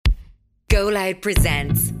Go Loud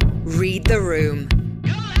presents Read the Room.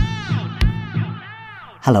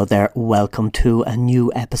 Hello there, welcome to a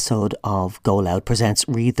new episode of Go Loud presents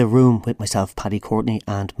Read the Room with myself, Paddy Courtney,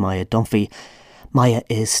 and Maia Dunphy. Maia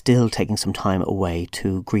is still taking some time away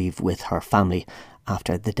to grieve with her family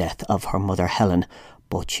after the death of her mother Helen,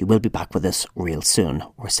 but she will be back with us real soon.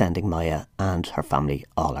 We're sending Maia and her family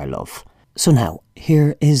all our love. So now,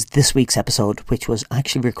 here is this week's episode, which was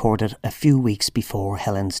actually recorded a few weeks before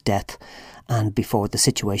Helen's death and before the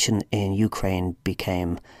situation in Ukraine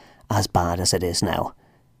became as bad as it is now.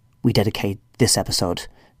 We dedicate this episode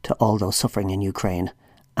to all those suffering in Ukraine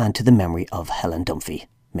and to the memory of Helen Dunphy.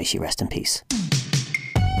 May she rest in peace.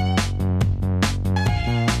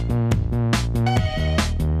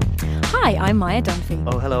 Hi, I'm Maia Dunphy.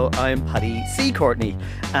 Oh, hello, I'm Paddy C. Courtney.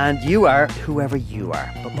 And you are whoever you are.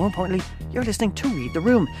 But more importantly, you're listening to Read the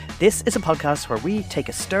Room. This is a podcast where we take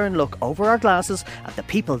a stern look over our glasses at the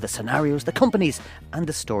people, the scenarios, the companies, and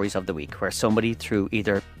the stories of the week, where somebody, through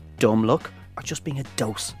either dumb luck or just being a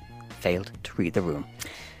dose, failed to read the room.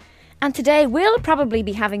 And today we'll probably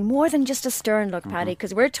be having more than just a stern look, Paddy,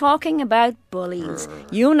 because we're talking about bullies.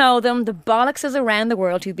 You know them, the bollockses around the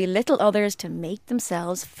world who belittle others to make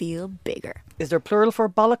themselves feel bigger. Is there plural for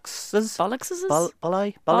bollockses? Bollockses?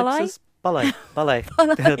 Bollockses? Ballet.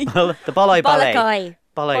 Bollock. The ballet ballet.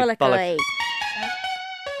 Bollockeye.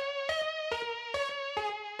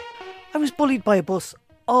 I was bullied by a bus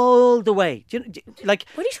all the way. What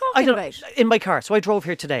are you talking about? In my car. So I drove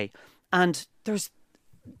here today, and was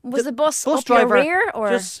the bus up driver, your rear,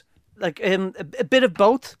 or just like a bit of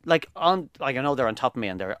both? I know they're on top of me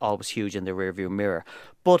and they're always huge in the rear view mirror,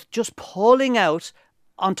 but just pulling out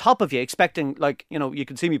on top of you, expecting you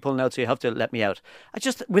can see me pulling out, so you have to let me out. I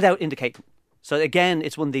just without indicating. So again,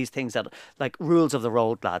 it's one of these things that, like, rules of the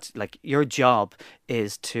road, lads. Like, your job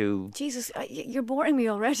is to... Jesus, you're boring me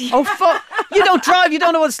already. Oh, fuck. You don't drive. You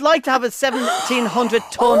don't know what it's like to have a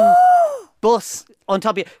 1,700-ton bus on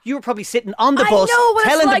top of you. You were probably sitting on the bus,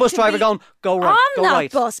 telling the bus driver, go right, go right. On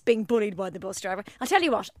that bus, being bullied by the bus driver. I'll tell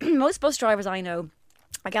you what, most bus drivers I know,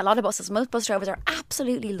 I get a lot of buses, most bus drivers are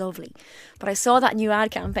absolutely lovely. But I saw that new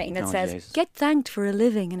ad campaign that says, Jesus. Get thanked for a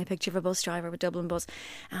living, and a picture of a bus driver with Dublin Bus.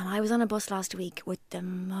 And I was on a bus last week with the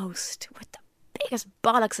biggest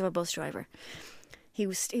bollocks of a bus driver.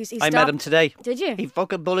 He stopped. I met him today. Did you? He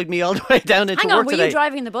fucking bullied me all the way down into work today. Hang on, were you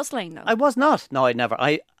driving in the bus lane though? I was not. No, I'd never.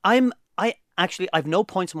 I've no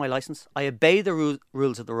points on my licence. I obey the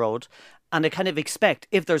rules of the road, and I kind of expect,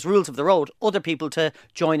 if there's rules of the road, other people to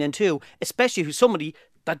join in too, especially who's somebody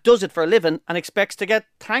that does it for a living and expects to get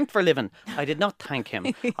thanked for a living. I did not thank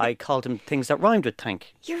him. I called him things that rhymed with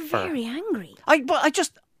thank. You're very angry. I'm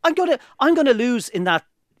gonna lose in that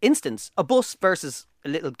instance. A bus versus a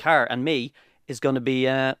little car and me is gonna be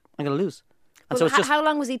I'm gonna lose. And well, so how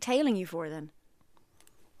long was he tailing you for then?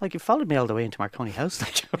 Like, you followed me all the way into Marconi House.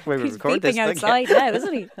 Where we He's record peeping this outside now,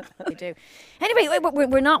 isn't he? We do. Anyway,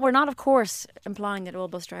 we're not, of course, implying that all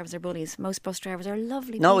bus drivers are bullies. Most bus drivers are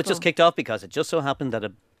lovely people. No, it just kicked off because it just so happened that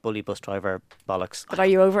a bully bus driver bollocks. But are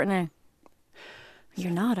you over it now? You're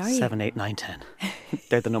not, are you? 7, 8, 9, 10.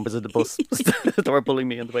 They're the numbers of the bus that were bullying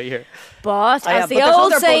me on the way here. But as the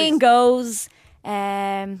old saying goes,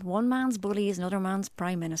 one man's bully is another man's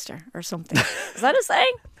prime minister or something. Is that a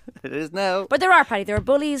saying? It is now. But there are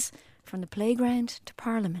bullies from the playground to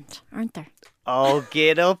Parliament, aren't there? Oh,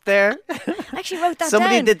 get up there. I actually wrote that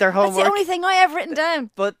Somebody down. did their homework. That's the only thing I have written down.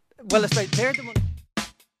 But, well, it's like, they're the one.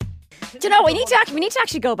 Do you know, we need to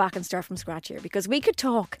actually go back and start from scratch here, because we could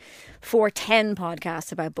talk for 10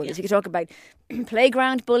 podcasts about bullies. We could talk about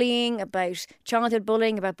playground bullying, about childhood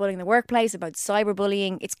bullying, about bullying in the workplace, about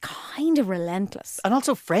cyberbullying. It's kind of relentless. And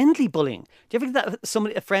also friendly bullying. Do you ever think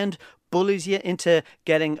that a friend bullies you into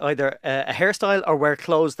getting either a hairstyle or wear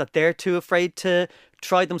clothes that they're too afraid to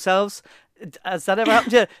try themselves? Has that ever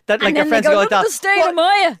happened to you? That, like, your friends go like that. The state of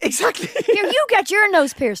Maia. Exactly. Here, you get your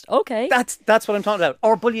nose pierced. Okay. That's what I'm talking about.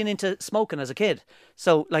 Or bullying into smoking as a kid.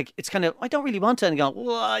 So, like, it's kind of, I don't really want to. And go,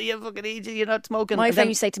 whoa, you fucking idiot, you're not smoking. My friend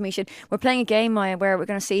used to say to me, we're playing a game, Maia, where we're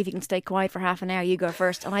going to see if you can stay quiet for half an hour. You go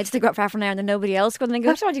first. And I just go up for half an hour and then nobody else goes. And then go,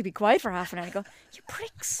 I just want you to be quiet for half an hour. And I go, you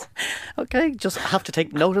pricks. Okay, just have to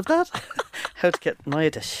take note of that. How to get Maia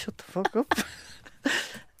to shut the fuck up.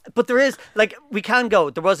 But there is, like, we can go.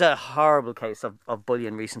 There was a horrible case of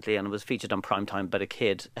bullying recently, and it was featured on primetime by a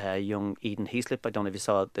kid, young Eden Heaslip. I don't know if you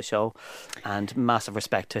saw the show. And massive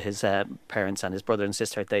respect to his parents and his brother and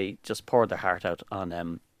sister. They just poured their heart out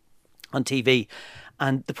on TV.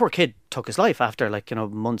 And the poor kid took his life after,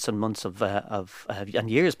 months and months of and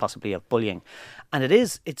years possibly of bullying. And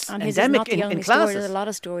it's and endemic in classes. There's a lot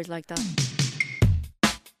of stories like that.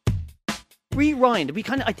 rewind.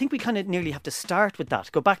 I think we kind of nearly have to start with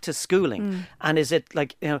that. Go back to schooling, and is it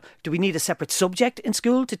like, do we need a separate subject in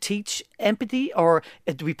school to teach empathy, or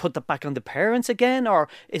do we put that back on the parents again, or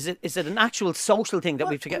is it an actual social thing that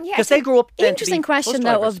we have to get? Because they grow up. Interesting question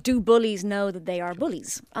though of do bullies know that they are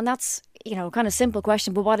bullies, and that's kind of simple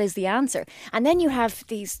question. But what is the answer? And then you have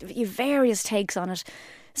various takes on it.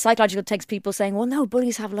 Psychological takes, people saying, well, no,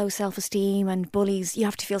 bullies have low self-esteem, and bullies, you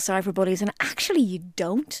have to feel sorry for bullies, and actually you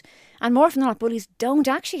don't. And more often than not, bullies don't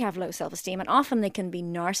actually have low self-esteem, and often they can be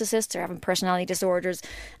narcissists or having personality disorders.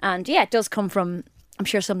 And yeah, it does come from, I'm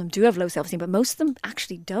sure some of them do have low self-esteem, but most of them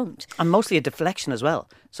actually don't. And mostly a deflection as well.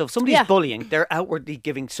 So if somebody's bullying, they're outwardly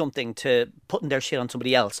giving something to putting their shit on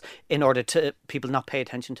somebody else in order to people not pay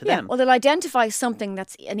attention to them. Well, they'll identify something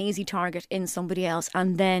that's an easy target in somebody else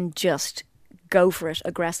and then just go for it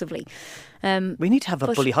aggressively. We need to have a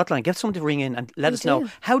bully hotline. Get someone to ring in and let us know,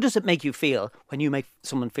 how does it make you feel when you make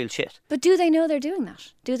someone feel shit? But do they know they're doing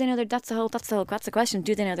that? Do they know that's the question.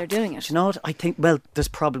 Do they know they're doing it? Do you know what? I think, well, there's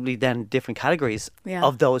probably then different categories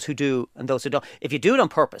of those who do and those who don't. If you do it on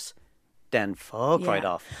purpose, then fuck right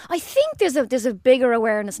off. I think there's a bigger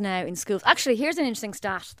awareness now in schools. Actually, here's an interesting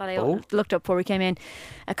stat that I looked up before we came in.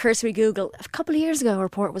 A cursory Google. A couple of years ago, a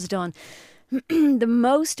report was done. The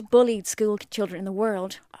most bullied school children in the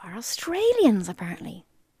world are Australians, apparently.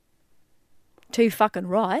 Too fucking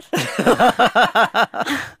right.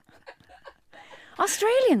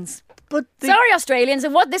 Australians. Sorry, Australians.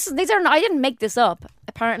 And these are. I didn't make this up.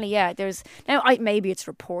 Apparently, there's now. Maybe it's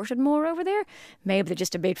reported more over there. Maybe they're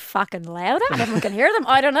just a bit fucking louder. Everyone can hear them.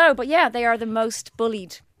 I don't know. But yeah, they are the most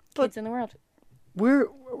bullied kids in the world.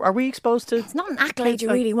 Are we exposed to? It's not an accolade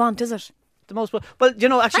you really want, is it? The most, well,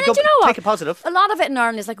 actually, take a positive. A lot of it in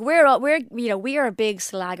Ireland is like we are big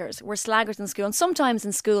slaggers. We're slaggers in school, and sometimes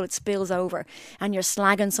in school it spills over, and you're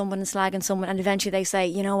slagging someone, and eventually they say,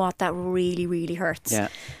 you know what, that really, really hurts. Yeah.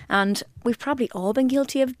 And we've probably all been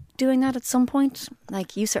guilty of doing that at some point.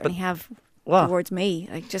 Like you certainly have towards me,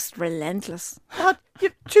 like just relentless. What?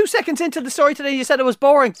 2 seconds into the story today, you said it was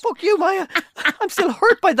boring. Fuck you, Maia. I'm still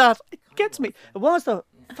hurt by that. It gets me. It was though.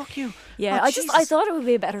 Fuck you. Yeah, I thought it would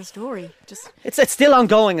be a better story. It's still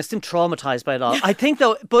ongoing. I'm still traumatised by it all. I think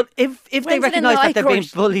though, but if they recognise that they're being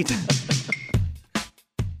bullied.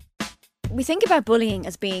 We think about bullying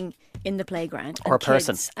as being in the playground. Or a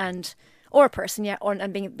person. Or a person,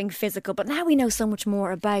 and being physical. But now we know so much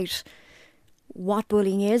more about what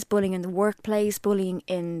bullying is, bullying in the workplace, bullying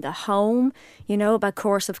in the home, about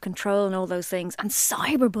coercive control and all those things. And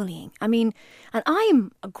cyberbullying. I mean, and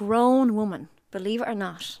I'm a grown woman. Believe it or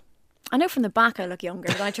not. I know from the back I look younger,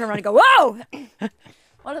 but I turn around and go, whoa!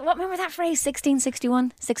 What remember that phrase,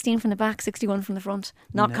 1661? 16 from the back, 61 from the front.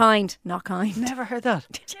 Not kind. Never heard that.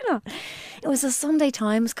 Did you know? It was a Sunday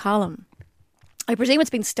Times column. I presume it's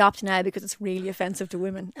been stopped now because it's really offensive to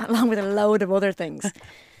women, along with a load of other things.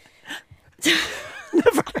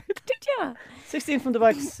 Never heard. Did you? 16 from the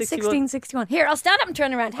back, 61. 1661. Here, I'll stand up and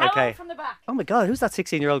turn around. How about from the back? Oh my God, who's that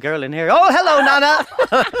 16-year-old girl in here? Oh, hello, Nana.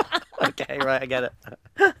 Okay, right, I get it.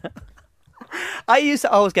 I used to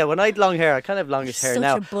always get, when I had long hair, I kind of have longish hair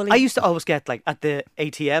now. I used to always get, like, at the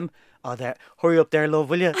ATM, hurry up there, love,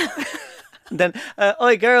 will you? And then,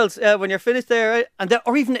 oi, girls, when you're finished there, right? And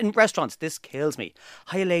or even in restaurants, this kills me.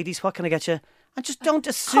 Hiya, ladies, what can I get you? And just don't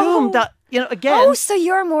assume that, again. Oh, so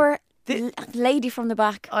you're more lady from the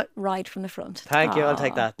back, right from the front. Thank you, I'll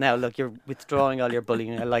take that. Now, look, you're withdrawing all your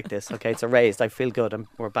bullying. I like this. Okay, it's erased. I feel good.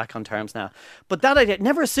 We're back on terms now. But that idea,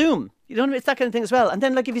 never assume. You know what I mean? It's that kind of thing as well. And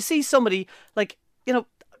then, like, if you see somebody, like,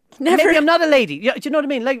 maybe I'm not a lady. Do you know what I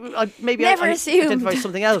mean? Like, maybe I identify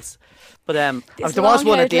something else. But there was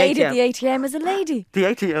one at the ATM. The ATM is a lady. The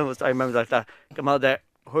ATM was, I remember like that. Come on there.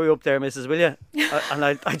 Hurry up there, missus, will you? And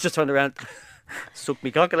I just turned around, suck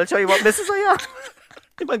me cock, and I'll tell you what, missus, I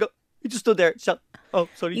am. I go, you just stood there, shut. Oh,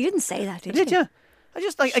 sorry. You didn't say that, did you? Did you? I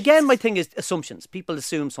just, like, again, my thing is assumptions. People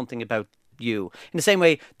assume something about you. In the same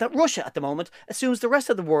way that Russia at the moment assumes the rest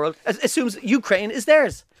of the world, assumes Ukraine is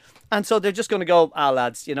theirs. And so they're just going to go,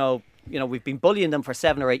 lads, we've been bullying them for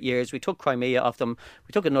 7 or 8 years. We took Crimea off them.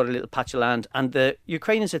 We took another little patch of land. And the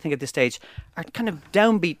Ukrainians, I think, at this stage are kind of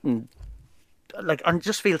downbeaten, and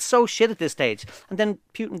just feel so shit at this stage. And then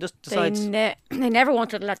Putin just decides... They never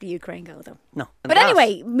wanted to let the Ukraine go, though. No. But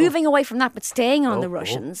anyway, moving away from that, but staying on the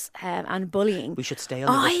Russians and bullying... We should stay on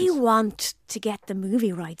the Russians. I want to get the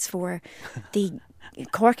movie rights for the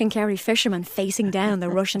Cork and Kerry fishermen facing down the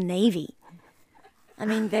Russian Navy. I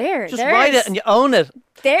mean, just write it and you own it.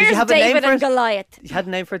 There's David and Goliath. You had a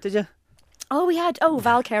name for it, did you? Oh, we had. Oh,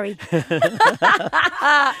 Val Kerry.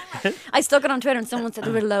 I stuck it on Twitter and someone said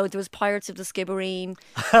there were loads. There was Pirates of the Skibbereen.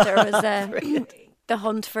 There was the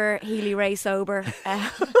hunt for Healy Ray sober.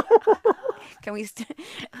 Can we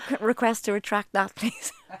request to retract that,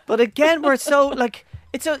 please? But again, we're so like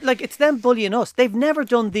it's them bullying us. They've never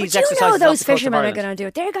done these exercises. You know off those the coast of fishermen are Ireland. going to do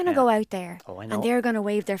it. They're going to go out there, Oh, I know. and they're going to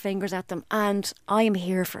wave their fingers at them, and I am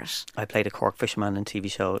here for it. I played a Cork fisherman in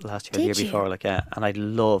TV show last year, Did the year you? before, and I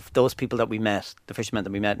love those people that we met, the fishermen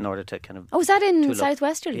that we met, in order to kind of. Oh, was that in look.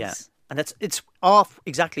 Southwesterlies? Yeah, and it's off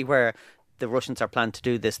exactly where the Russians are planning to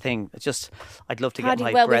do this thing. It's just, I'd love to get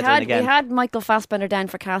my brethren again. We had Michael Fassbender down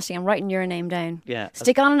for casting. I'm writing your name down. Yeah.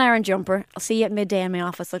 Stick on an iron jumper. I'll see you at midday in my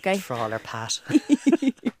office, okay? Trawler Pat.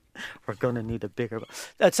 We're gonna need a bigger.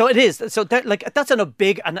 So it is. So that's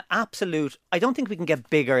an absolute. I don't think we can get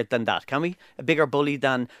bigger than that, can we? A bigger bully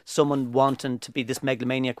than someone wanting to be this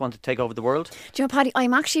megalomaniac, wanting to take over the world. Do you know, Paddy?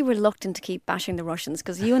 I'm actually reluctant to keep bashing the Russians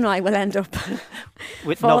because you and I will end up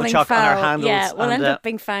With falling Novichok foul. on our handles. Yeah, we'll and, end up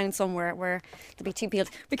being found somewhere where there'll be two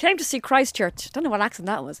people. We came to see Christchurch. Don't know what accent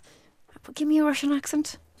that was. But give me a Russian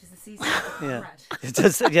accent. Yeah.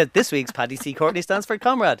 This week's Paddy C. Courtney stands for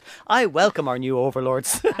comrade. I welcome our new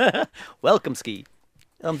overlords. Welcome, Ski.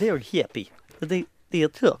 I'm very happy. They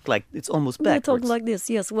talk like it's almost They backwards. talk like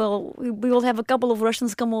this, yes. Well, we will have a couple of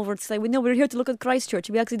Russians come over to say, we know we're here to look at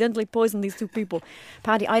Christchurch. We accidentally poisoned these two people.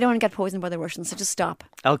 Paddy, I don't want to get poisoned by the Russians, so just stop.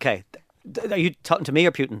 Okay. Are you talking to me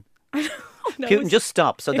or Putin? No, Putin, just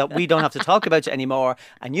stop so that we don't have to talk about you anymore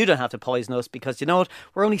and you don't have to poison us, because you know what?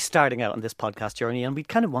 We're only starting out on this podcast journey and we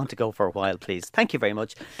kind of want to go for a while, please. Thank you very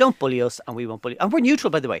much. Don't bully us and we won't bully. And we're neutral,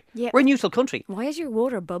 by the way. Yeah. We're a neutral country. Why is your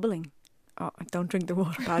water bubbling? Oh, don't drink the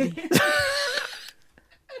water, Paddy.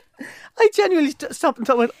 I genuinely stopped and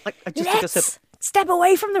thought, I just took a sip. Let's step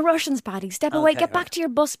away from the Russians, Paddy. Step away. Okay, Get back right. to your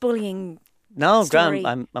bus bullying. No, story.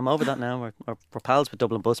 Graham, I'm over that now. We're pals with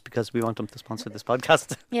Dublin Bus because we want them to sponsor this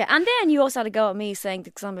podcast. Yeah, and then you also had to go at me saying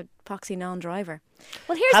because I'm a poxy non-driver.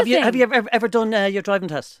 Well, here's Have the you thing. have you ever done your driving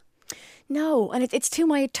test? No, and it's to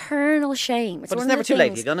my eternal shame. But it's one of never the too late,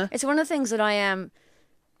 things- you done it? It's one of the things that I am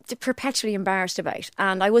perpetually embarrassed about,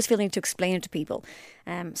 and I was feeling to explain it to people.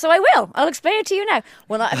 So I will. I'll explain it to you now.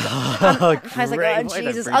 Well, I was like, great. oh, Why did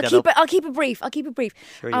I Jesus, bring I'll that keep up? it. I'll keep it brief.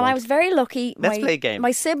 Sure you And I won't. was very lucky. Let's play a game.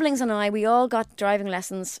 My siblings and I, we all got driving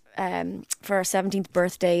lessons for our 17th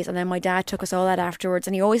birthdays, and then my dad took us all out afterwards,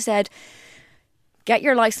 and he always said, get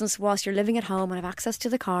your license whilst you're living at home and have access to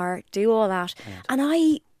the car, do all that. And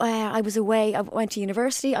I was away, I went to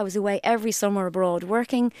university, I was away every summer abroad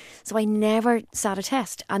working, so I never sat a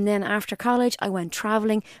test. And then after college, I went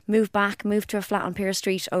travelling, moved to a flat on Pier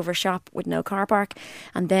Street over shop with no car park,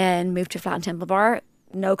 and then moved to a flat in Temple Bar,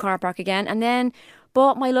 no car park again, and then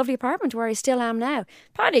bought my lovely apartment where I still am now.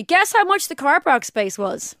 Paddy, guess how much the car park space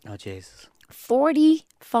was? Oh, Jesus.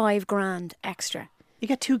 45 grand extra. You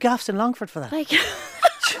get 2 gaffs in Longford for that. Like,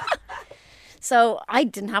 so I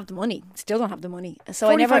didn't have the money. Still don't have the money. So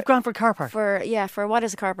 45 I never grand for a car park. for what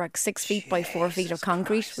is a car park? 6 feet by 4 feet of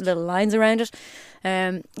concrete with little lines around it.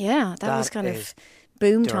 That was kind is of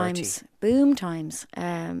boom dirty. times. Boom times.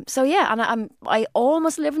 So yeah, and I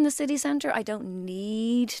almost live in the city centre. I don't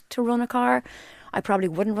need to run a car. I probably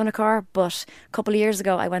wouldn't run a car, but a couple of years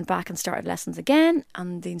ago I went back and started lessons again,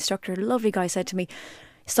 and the instructor, a lovely guy, said to me,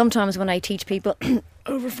 sometimes when I teach people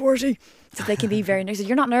over 40, so they can be very nervous. He said,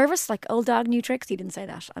 you're not nervous? Like old dog, new tricks? He didn't say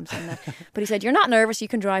that. I'm saying that. But he said, you're not nervous. You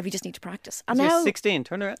can drive. You just need to practice. And So now, you're 16,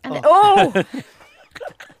 turn around. and Oh. look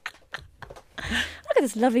at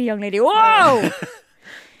this lovely young lady. Whoa!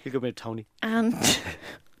 You could be Tony. And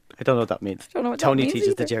I don't know what that means. Don't know what that Tony means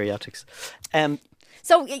teaches the either. geriatrics.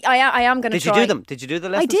 so I am going to Did you try. do them? Did you do the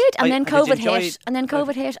lessons? I did, and then did you COVID enjoy-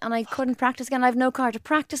 hit, and I couldn't practice again. I have no car to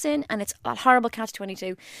practice in, and it's a horrible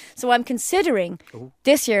catch-22. So I'm considering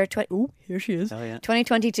this year. Here she is. Oh, yeah.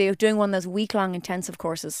 2022, doing one of those week-long intensive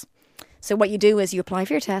courses. So what you do is you apply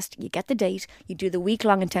for your test, you get the date, you do the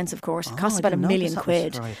week-long intensive course. It costs I about didn't £1 million notice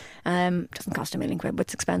quid. that was right. Doesn't cost £1 million quid, but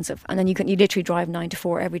it's expensive. And then you literally drive 9 to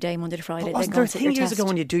 4 every day, Monday to Friday. But then wasn't go there a and sit thing your years test. ago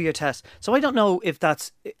when you do your test? So I don't know if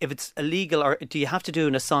it's illegal, or do you have to do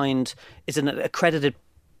an assigned, is it an accredited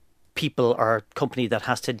people or company that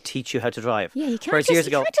has to teach you how to drive? Yeah, you can't, Whereas just, years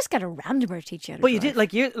you ago, can't just get a randomer to teach you how to but you drive.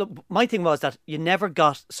 did, my thing was that you never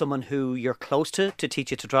got someone who you're close to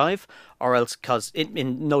teach you to drive, or else, because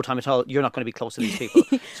in no time at all, you're not going to be close to these people.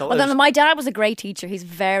 So Well, it was- then my dad was a great teacher. He's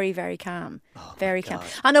very, very calm. Very calm.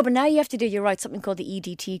 I know, but now you have to do, you're right, something called the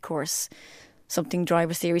EDT course, something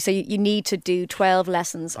driver's theory. So you need to do 12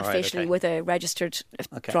 lessons All right, officially okay. with a registered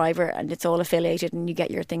Okay. driver, and it's all affiliated, and you get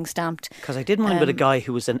your thing stamped. Because I did mine with a guy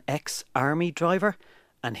who was an ex-army driver,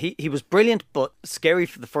 and he was brilliant but scary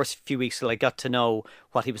for the first few weeks till I got to know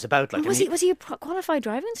what he was about. Like, Was he a qualified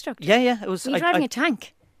driving instructor? Yeah, it was. Were you driving a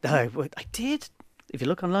tank? I did. if you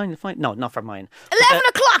look online, you'll find... No, not for mine. 11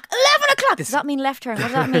 o'clock! 11 o'clock! Does that mean left turn?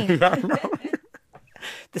 What does that mean?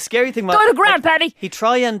 The scary thing... Go to ground, Paddy! He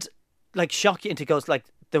try and like shock you into goes like,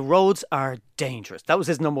 the roads are dangerous. That was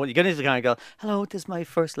his number one. You get into the car and go, hello, this is my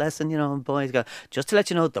first lesson, and boys go, just to let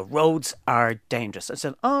you know, the roads are dangerous. I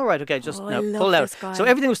said, all right, okay, just pull out. So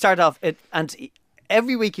everything would start off,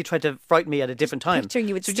 every week he tried to frighten me at a different time. Picturing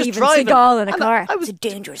you with so Steven Seagal in a car. It's a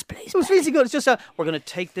dangerous place. It was really good. It's just, we're going to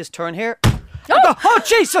take this turn here. Oh,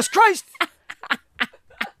 Jesus Christ!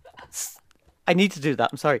 I need to do that,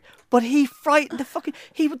 I'm sorry. But he frightened the fucking...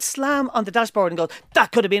 He would slam on the dashboard and go,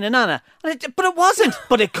 that could have been a nana. But it wasn't.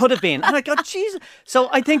 But it could have been. And I go, Jesus. So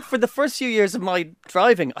I think for the first few years of my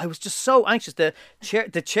driving, I was just so anxious. The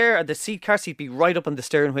car seat be right up on the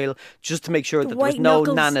steering wheel just to make sure that there was no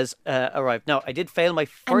nanas arrived. No, I did fail my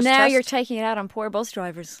first test. And now test. you're taking it out on poor bus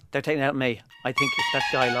drivers. They're taking it out on me. I think if that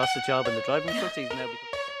guy lost a job in the driving course, he's now...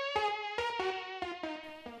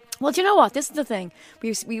 Well, do you know what? This is the thing.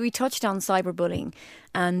 We touched on cyberbullying,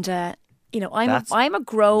 and I'm a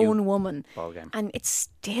grown woman, and it's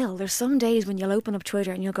still, there's some days when you'll open up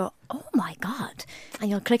Twitter and you'll go, oh my God,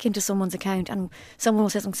 and you'll click into someone's account and someone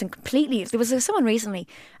will say something completely. There was someone recently,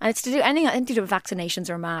 and it's to do anything to do with vaccinations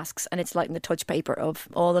or masks, and it's like in the touch paper of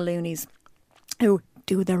all the loonies who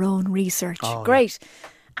do their own research. Great. Yeah.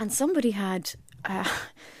 And somebody had,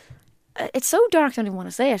 it's so dark, I don't even want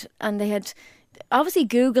to say it, and they had obviously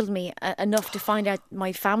Googled me enough to find out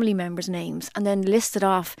my family members' names and then listed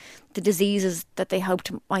off the diseases that they hoped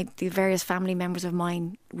the various family members of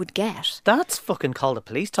mine would get. That's fucking called a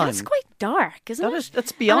police time. That's quite dark, isn't it?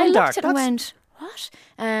 That's beyond dark. And I looked at it and went,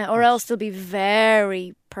 what? Or else there'll be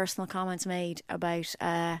very personal comments made about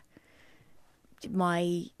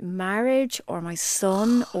my marriage or my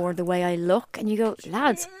son or the way I look, and you go,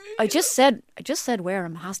 lads, I just said wear a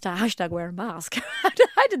mask, hashtag wear a mask.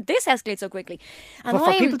 How did this escalate so quickly? And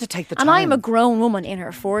for people to take the time. And I'm a grown woman in her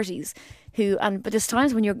 40s but there's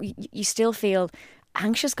times when you still feel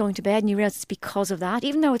anxious going to bed and you realise it's because of that,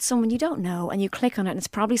 even though it's someone you don't know, and you click on it and it's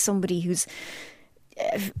probably somebody who's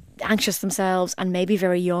anxious themselves and maybe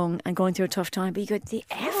very young and going through a tough time, but you go, the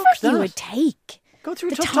effort you would take. Go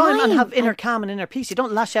through a tough time and have inner calm and inner peace. You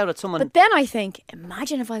don't lash out at someone. But then I think,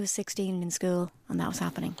 imagine if I was 16 in school and that was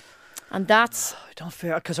happening. And that's... I don't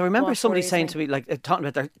fear, because I remember somebody saying to me, like, talking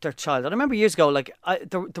about their child. And I remember years ago, like,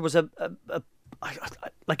 there was I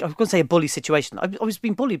was going to say a bully situation. I was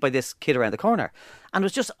being bullied by this kid around the corner. And it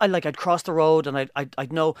was just, I'd cross the road and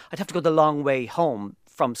I'd know I'd have to go the long way home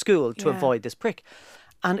from school to avoid this prick.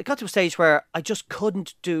 And it got to a stage where I just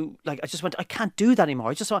couldn't do, I just went, I can't do that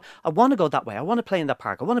anymore. I want to go that way. I want to play in that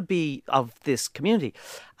park. I want to be of this community.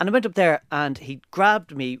 And I went up there and he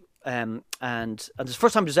grabbed me, and it's the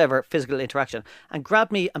first time there's ever physical interaction, and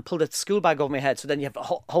grabbed me and pulled a school bag over my head. So then you have a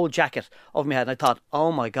whole jacket over my head. And I thought,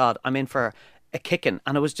 oh my God, I'm in for a kicking.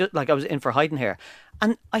 And it was just like I was in for hiding here.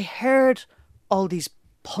 And I heard all these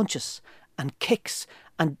punches and kicks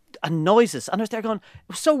and noises, and I was there going, it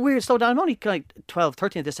was so weird. Slow down. I'm only like 12,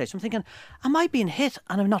 13 at this stage. I'm thinking, am I being hit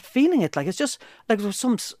and I'm not feeling it? Like, it's just like there was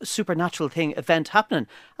some supernatural event happening,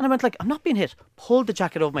 and I went like, I'm not being hit. Pulled the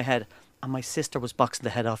jacket over my head, and my sister was boxing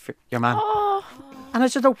the head off your man. And I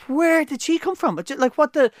just thought, where did she come from? Like,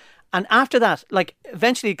 what the... And after that, like,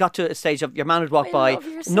 eventually it got to a stage of your man would walk by,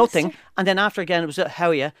 nothing, and then after again it was how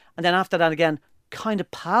are you, and then after that again, kind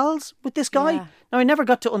of pals with this guy. Now I never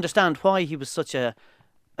got to understand why he was such a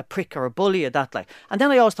prick or a bully or that, like. And then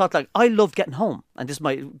I always thought, like, I loved getting home, and this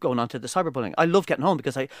might going on to the cyberbullying. I loved getting home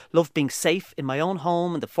because I loved being safe in my own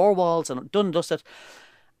home and the four walls and done and dusted.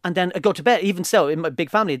 And then I go to bed, even so, in my big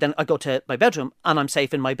family, then I go to my bedroom and I'm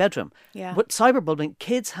safe in my bedroom. Yeah. With cyberbullying,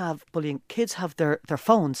 kids have their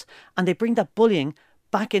phones, and they bring that bullying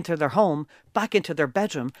back into their home, back into their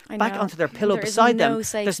bedroom, back onto their pillow beside them.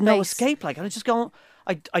 There's no escape, like. And I just go,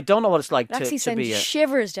 I don't know what it's like to be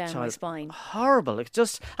shivers down my spine. Horrible. It's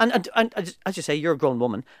just, and as you say, you're a grown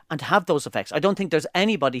woman, and to have those effects, I don't think there's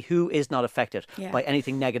anybody who is not affected by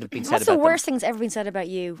anything negative being said about them. What's the worst things ever been said about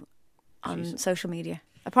you on social media,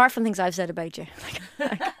 apart from things I've said about you?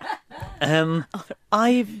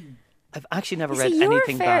 I've actually never read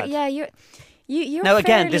anything bad. Yeah, you're now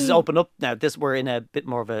again, this is open up now. We're in a bit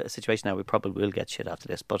more of a situation now. We probably will get shit after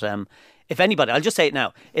this. But if anybody, I'll just say it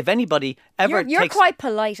now. If anybody ever you're quite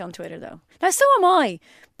polite on Twitter though. Now so am I,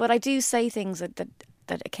 but I do say things that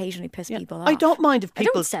occasionally piss people off. I don't mind if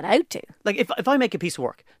people... I don't set out to. Like, if I make a piece of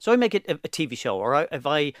work, so I make it a TV show, or if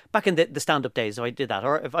I... Back in the stand-up days, so I did that,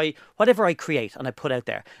 or if I... Whatever I create and I put out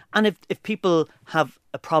there, and if people have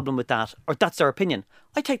a problem with that, or that's their opinion,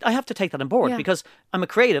 I have to take that on board, because I'm a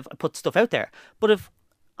creative, I put stuff out there. But if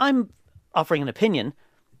I'm offering an opinion,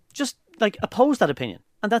 just like oppose that opinion.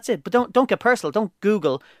 And that's it. But don't get personal. Don't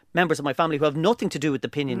Google members of my family who have nothing to do with the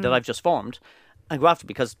opinion that I've just formed and go after,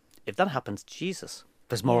 because if that happens, Jesus,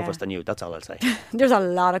 there's more of us than you. That's all I'll say. There's a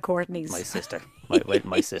lot of Courtneys. My sister.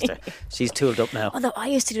 My sister. She's tooled up now. Although I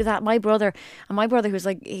used to do that. My brother who's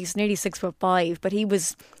like, he's nearly 6'5", but he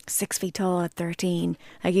was 6 feet tall at 13.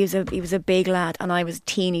 Like he was a big lad and I was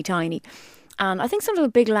teeny tiny. And I think sometimes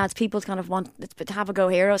with big lads, people kind of want to have a go.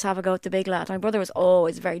 Heroes have a go at the big lad. My brother was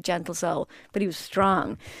always a very gentle soul, but he was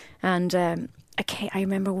strong. And I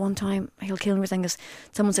remember one time, he'll kill me saying this.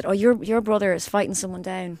 Someone said, "Oh, your brother is fighting someone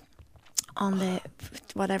down on the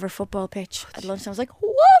whatever football pitch at lunchtime." I was like,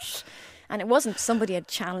 "What?" And it wasn't. Somebody had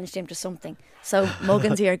challenged him to something. So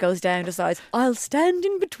Muggins here goes down, decides, "I'll stand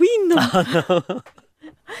in between them." Oh, no.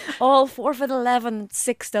 All 4'11",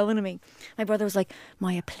 6 stone to me. My brother was like,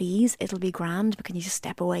 "Maia, please, it'll be grand, but can you just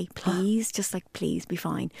step away, please? Just like, please, be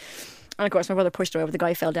fine." And of course, my brother pushed away, but the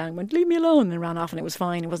guy fell down and went, "Leave me alone," and ran off, and it was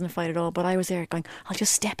fine. It wasn't a fight at all. But I was there going, "I'll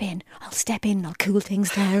just step in. I'll step in. I'll cool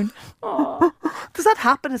things down." Oh. Does that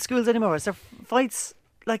happen at schools anymore? Is there fights?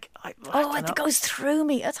 Like, it goes through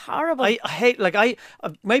me. It's horrible. I hate, like,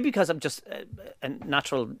 maybe because I'm just a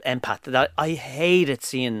natural empath, that I hated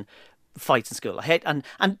seeing fights in school. I hate, and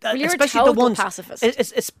you're especially a the ones, pacifist.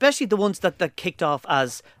 Especially the ones that kicked off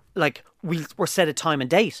as like we're set a time and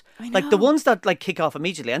date. Like the ones that like kick off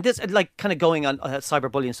immediately, and this like kind of going on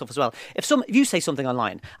cyberbullying stuff as well. If you say something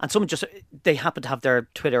online and someone they happen to have their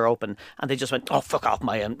Twitter open and they just went, "Oh, fuck off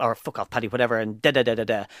Maia," or "Fuck off Paddy," whatever, and da da da da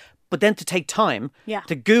da. But then to take time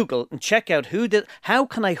to Google and check out how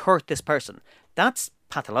can I hurt this person? That's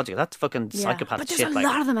pathological. That's fucking psychopath but shit. But there's a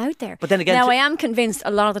lot of them out there. But then again, now I am convinced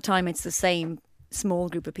a lot of the time it's the same small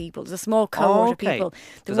group of people. There's a small cohort of people.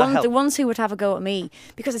 The ones who would have a go at me,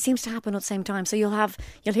 because it seems to happen at the same time. So you'll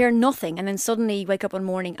hear nothing, and then suddenly you wake up one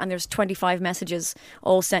morning and there's 25 messages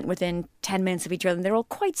all sent within 10 minutes of each other, and they're all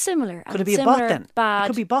quite similar. Could it be a bot then? Bad it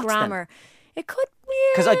could be bots grammar. Then. It could be.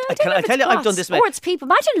 Because I tell you, I've done this. Or it's people.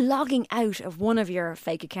 Imagine logging out of one of your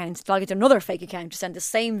fake accounts, logging to another fake account to send the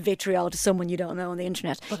same vitriol to someone you don't know on the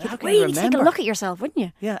internet. But You'd really take a look at yourself, wouldn't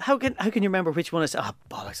you? Yeah. How can you remember which one is? Oh,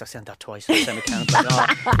 bollocks! I sent that twice on the same account.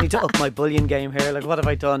 Like, I need to up my bullying game here. Like, what have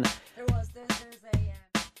I done?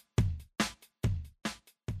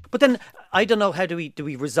 But then I don't know, how do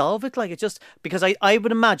we resolve it? Like, it's just because I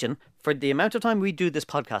would imagine for the amount of time we do this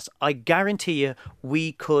podcast, I guarantee you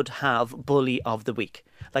we could have bully of the week.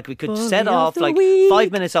 Like, we could set off like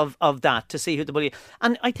 5 minutes of that to see who the bully.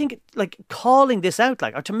 And I think like calling this out,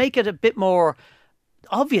 like, or to make it a bit more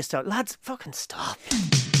obvious to lads, fucking stop.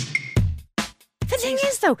 The thing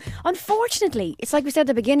is, though, unfortunately, it's like we said at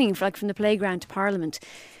the beginning, from the playground to Parliament.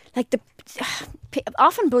 Like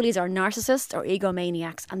often bullies are narcissists or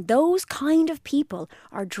egomaniacs, and those kind of people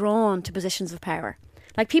are drawn to positions of power.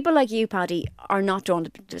 Like people like you, Paddy, are not drawn to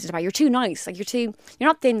positions of power. You're too nice. Like you're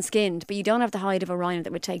not thin-skinned, but you don't have the hide of a rhino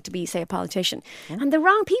that would take to be, say, a politician. Yeah. And the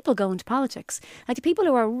wrong people go into politics. Like the people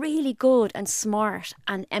who are really good and smart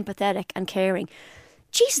and empathetic and caring,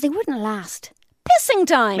 Jesus, they wouldn't last. Pissing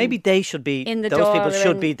time. Maybe they should be, those people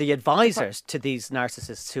should be the advisors to these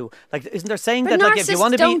narcissists who, like, isn't there saying that, like, if you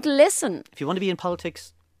want to don't listen. If you want to be in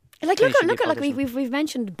politics, like look at like we've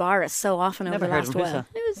mentioned Boris so often over the last while.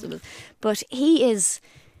 But he is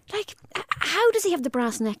like, how does he have the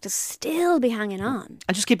brass neck to still be hanging on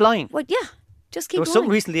and just keep lying? Well, yeah, just keep. There was lying.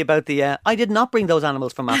 something recently about the I did not bring those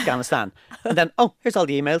animals from Afghanistan, and then here's all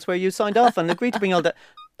the emails where you signed off and agreed to bring all that.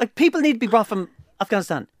 Like, people need to be brought from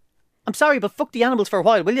Afghanistan. I'm sorry, but fuck the animals for a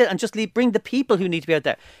while, will you? And just bring the people who need to be out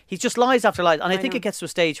there. He just lies after lies. And I think it gets to a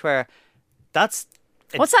stage where what's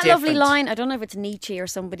that lovely line? I don't know if it's Nietzsche or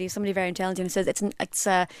somebody very intelligent. It says, it's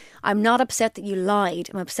I'm not upset that you lied.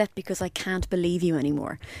 I'm upset because I can't believe you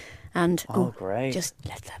anymore. And great. Just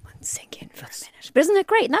let that one sink in for a minute. But isn't it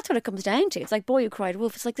great? And that's what it comes down to. It's like Boy Who Cried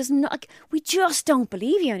Wolf. It's like we just don't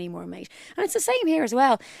believe you anymore, mate. And it's the same here as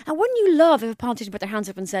well. And wouldn't you love if a politician put their hands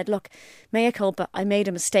up and said, "Look, mea culpa, I made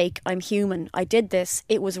a mistake. I'm human. I did this.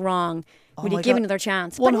 It was wrong. Will you give another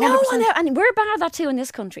chance?" 100%. But no one, and we're bad at that too in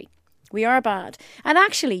this country. We are bad. And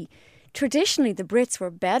actually, traditionally, the Brits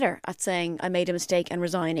were better at saying, "I made a mistake," and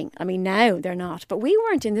resigning. I mean, now they're not. But we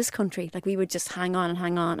weren't in this country. Like, we would just hang on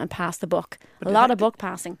and pass the buck. But a lot of buck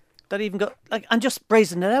passing. That even got, like, and just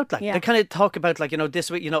brazen it out. Like, they kind of talk about, like,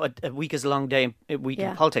 this week, a week is a long day, a week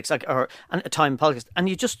in politics, like, or a time in politics. And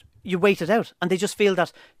you wait it out. And they just feel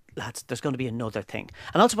that, lads, there's going to be another thing.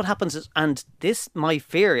 And also what happens is, and this, my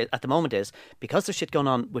fear at the moment is, because there's shit going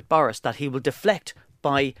on with Boris, that he will deflect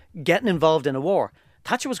by getting involved in a war.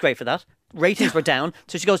 Thatcher was great for that. ratings were down.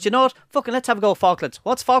 So she goes, you know what? Fucking let's have a go at Falklands.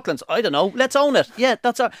 What's Falklands? I don't know. Let's own it. Yeah,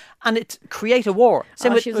 that's our... And it create a war.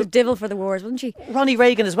 Same with, she was a devil for the wars, wasn't she? Ronnie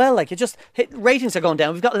Reagan as well. Like, ratings are going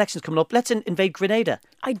down. We've got elections coming up. Let's invade Grenada.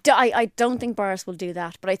 I don't think Boris will do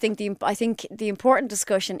that. But I think the important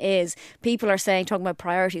discussion is people are talking about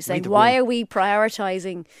priorities, saying why are we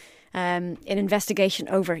prioritising an investigation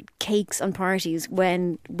over cakes and parties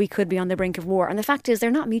when we could be on the brink of war? And the fact is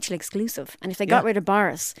they're not mutually exclusive. And if they got rid of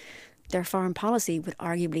Boris, their foreign policy would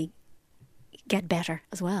arguably get better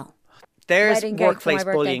as well. There's workplace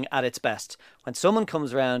bullying at its best. When someone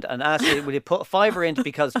comes around and asks you, will you put a fiver in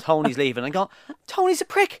because Tony's leaving? And I go, Tony's a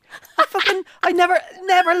prick. I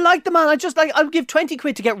never liked the man. I'll give 20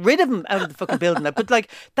 quid to get rid of him out of the fucking building. But like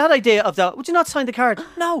that idea of would you not sign the card?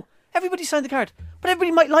 No, everybody signed the card. But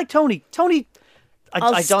everybody might like Tony.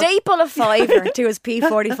 I'll staple a fiver to his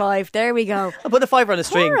P45. There we go. I'll put a fiver on a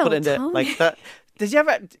string, put in like that. Did you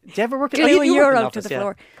ever work in a euro to the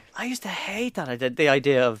floor? I used to hate that. I did the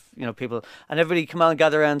idea of people and everybody come out and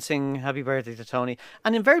gather around, sing happy birthday to Tony,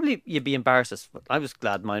 and invariably you'd be embarrassed. I was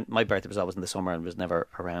glad my birthday was always in the summer and was never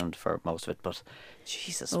around for most of it. But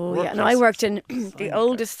Jesus, and I worked in the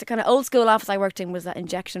oldest kind of old school office I worked in was that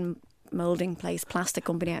injection moulding place, plastic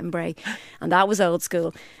company out in Bray, and that was old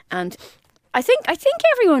school. And I think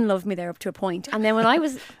everyone loved me there up to a point. And then when I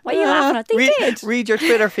was, what are you laughing at? They did. Read your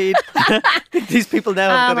Twitter feed. These people now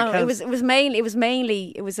have got accounts. It was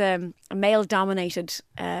mainly a male dominated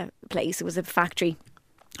place. It was a factory,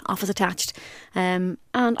 office attached, and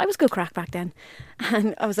I was good crack back then.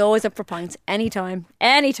 And I was always up for pints anytime.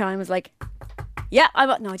 I was like, yeah, I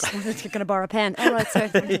just wanted to going to borrow a pen. All right, sorry,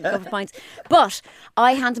 go for pints. But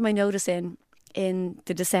I handed my notice in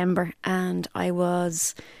the December, and I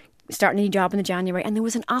was starting a new job in the January, and there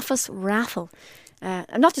was an office raffle,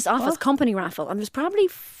 not just office, company raffle, and there's probably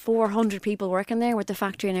 400 people working there with the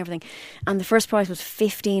factory and everything, and the first prize was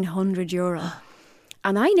 €1,500,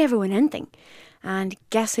 and I never won anything. And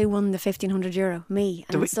guess who won the €1,500? Me.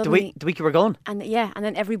 And the week you were gone. And and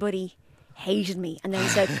then everybody hated me, and then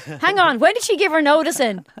said, hang on, when did she give her notice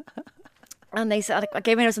in? And they said, I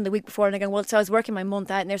gave her notice in the week before, and I go, well, so I was working my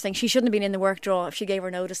month out, and they're saying she shouldn't have been in the work draw if she gave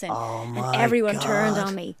her notice in. Oh my And everyone God. turned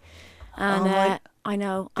on me. And I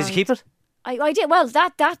know. Did you keep it? I did. Well,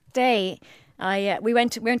 that day, we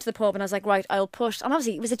went to the pub, and I was like, right, I'll push. And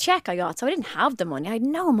obviously, it was a cheque I got, so I didn't have the money. I had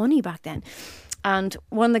no money back then. And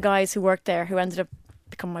one of the guys who worked there, who ended up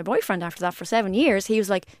becoming my boyfriend after that for 7 years, he was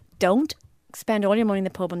like, don't spend all your money in the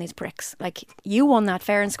pub on these pricks. Like, you won that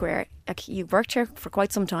fair and square. Like, you worked here for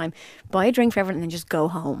quite some time. Buy a drink for everyone and then just go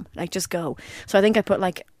home. Like, just go. So I think I put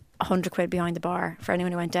like 100 quid behind the bar for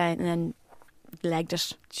anyone who went down, and then legged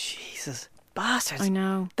it. Jesus, bastards. I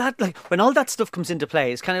know. That, like, when all that stuff comes into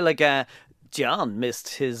play, it's kind of like John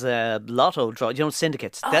missed his lotto draw.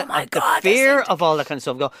 Syndicates. My God, the fear of all that kind of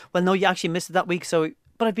stuff. Go, well, no, you actually missed it that week, so...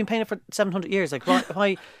 But I've been paying it for 700 years. Like,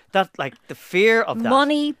 why that, like, the fear of that.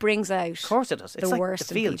 Money brings out. Of course it does. It's the like worst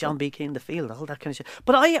the field, in John B. Keane, the field, all that kind of shit.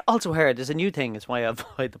 But I also heard there's a new thing. It's why I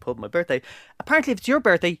avoid the pub on my birthday. Apparently, if it's your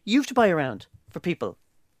birthday, you have to buy a round for people.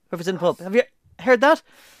 Whoever's in the pub. Have you heard that?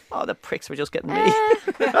 Oh, the pricks were just getting me.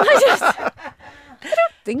 I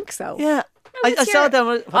don't think so. Yeah. No, I saw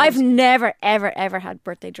them. I've never, ever, ever had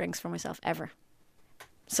birthday drinks for myself, ever.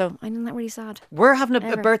 So I'm not really sad. We're having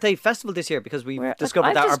a birthday festival this year because we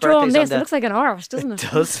discovered that our birthday's on It looks like an arse, doesn't it? It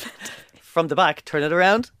does. From the back, turn it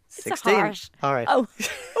around. It's 16. a heart. All right. Oh.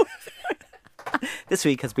 This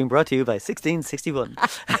week has been brought to you by 1661.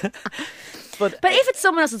 But if it's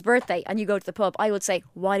someone else's birthday and you go to the pub, I would say,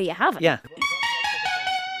 why do you have it? Yeah.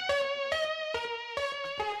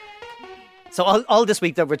 So all this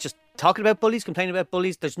week that we're just talking about bullies, complaining about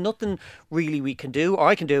bullies, there's nothing really we can do or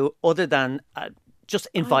I can do other than just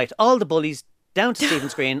invite all the bullies down to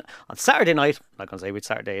Stephen's Green on Saturday night, I'm not going to say which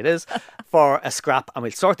Saturday it is, for a scrap, and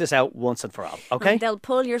we'll sort this out once and for all, okay? And they'll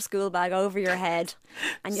pull your school bag over your head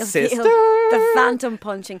and you'll Sister. feel the phantom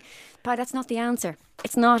punching. But that's not the answer.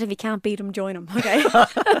 It's not if you can't beat them, join them, okay?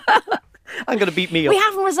 I'm going to beat me up. We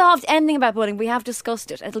haven't resolved anything about bullying. We have discussed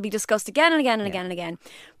it. It'll be discussed again and again and again and again.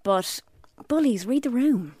 But bullies, read the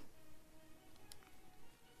room.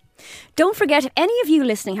 Don't forget, if any of you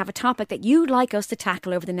listening have a topic that you'd like us to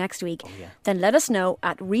tackle over the next week, then let us know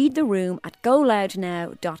at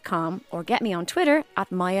readtheroom@goloudnow.com or get me on Twitter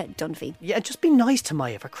at Maia Dunphy. Yeah, just be nice to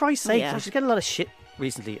Maia, for Christ's sake. Yeah. She's getting a lot of shit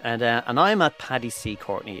recently. And I'm at Paddy C.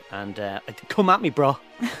 Courtney. And come at me, bro.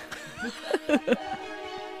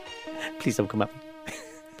 Please don't come at me.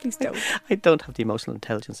 Please don't. I don't have the emotional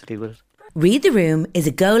intelligence to deal with it. Read the Room is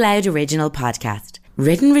a Go Loud original podcast.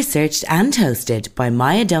 Written, researched and hosted by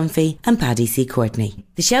Maia Dunphy and Paddy C. Courtney.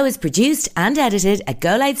 The show is produced and edited at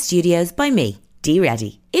Go Loud Studios by me, Dee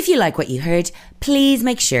Reddy. If you like what you heard, please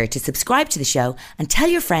make sure to subscribe to the show and tell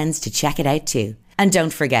your friends to check it out too. And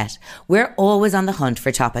don't forget, we're always on the hunt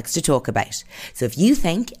for topics to talk about. So if you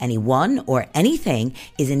think anyone or anything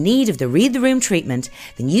is in need of the Read the Room treatment,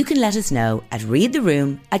 then you can let us know at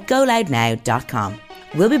readtheroom@goloudnow.com.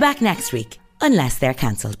 We'll be back next week, unless they're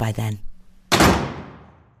cancelled by then.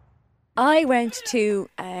 I went to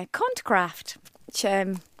a Cuntcraft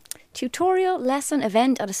tutorial lesson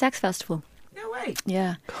event at a sex festival. No way.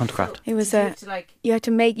 Yeah. Cuntcraft. It was you had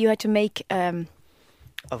to make an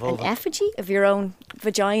effigy of your own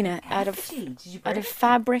vagina out of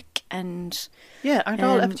fabric and. Yeah, aren't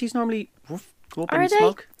all effigies normally go up are in they?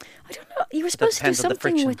 smoke? I don't know. You were supposed to do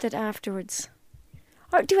something with it afterwards.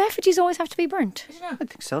 Or do effigies always have to be burnt? I don't know. I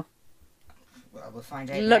think so. Well, we'll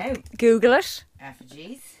find out now. Google it.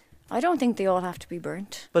 Effigies. I don't think they all have to be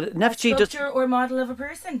burnt. But an effigy does. Sculpture or model of a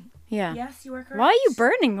person. Yeah. Yes, you are correct. Why are you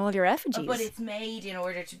burning all your effigies? But it's made in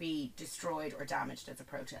order to be destroyed or damaged as a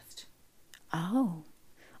protest. Oh.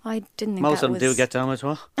 I didn't think Most that of them do get damaged,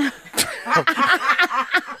 what? I'm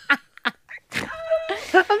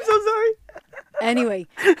so sorry. Anyway,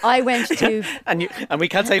 I went to... and we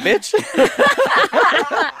can't say bitch?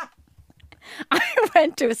 I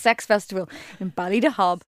went to a sex festival in Ballydehob.